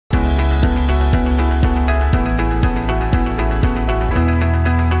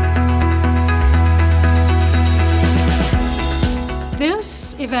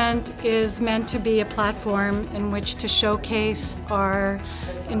event is meant to be a platform in which to showcase our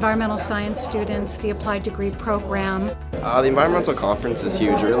environmental science students, the applied degree program. The environmental conference is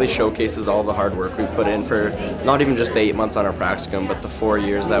huge. It really showcases all the hard work we put in for not even just the 8 months on our practicum, but the 4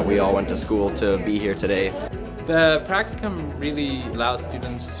 years that we all went to school to be here today. The practicum really allows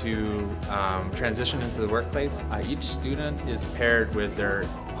students to transition into the workplace. Each student is paired with their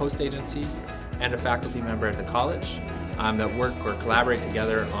host agency and a faculty member at the college that work or collaborate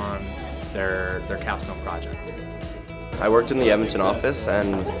together on their capstone project. I worked in the Edmonton office,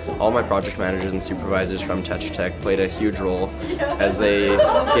 and all my project managers and supervisors from Tetra Tech played a huge role as they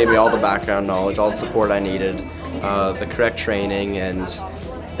gave me all the background knowledge, all the support I needed, the correct training, and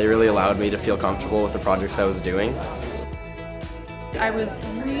they really allowed me to feel comfortable with the projects I was doing. I was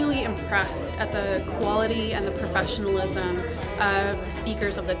really impressed at the quality and the professionalism of the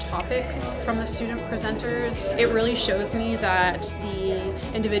speakers, of the topics from the student presenters. It really shows me that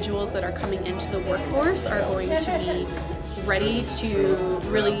the individuals that are coming into the workforce are going to be ready to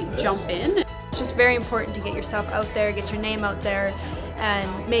really jump in. It's just very important to get yourself out there, get your name out there,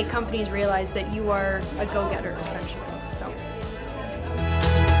 and make companies realize that you are a go-getter, essentially.